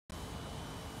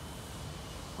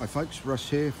Hi folks, Russ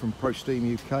here from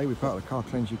ProSteam UK. We're part of the Car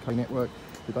Cleanse UK network.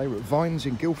 Today we're at Vines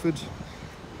in Guildford,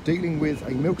 dealing with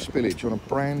a milk spillage on a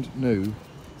brand new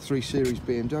 3 Series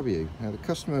BMW. Now the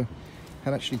customer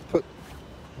had actually put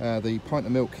the pint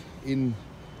of milk in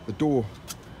the door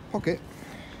pocket,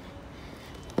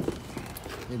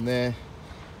 in there,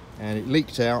 and it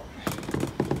leaked out,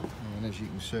 and as you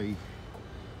can see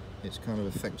it's kind of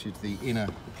affected the inner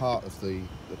part of the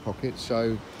pocket.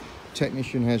 So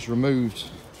technician has removed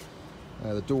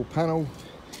the door panel.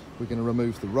 We're going to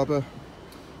remove the rubber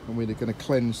and we're going to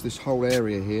cleanse this whole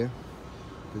area here,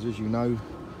 because as you know,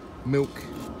 milk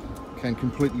can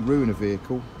completely ruin a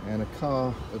vehicle, and a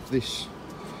car of this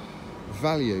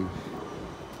value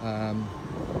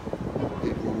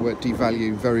it will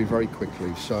devalue very, very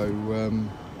quickly. So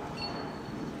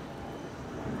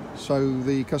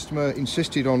the customer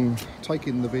insisted on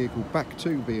taking the vehicle back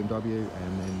to BMW,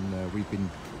 and then we've been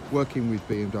working with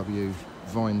BMW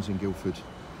Vines in Guildford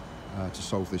to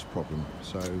solve this problem.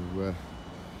 So in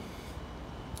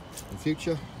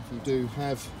future, if you do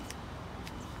have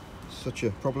such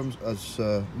a problems as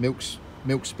milk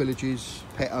spillages,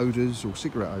 pet odours or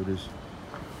cigarette odours,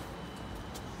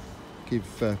 give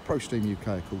ProSteam UK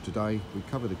a call today. We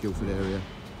cover the Guildford area.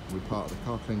 We're part of the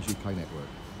Car Cleanse UK network.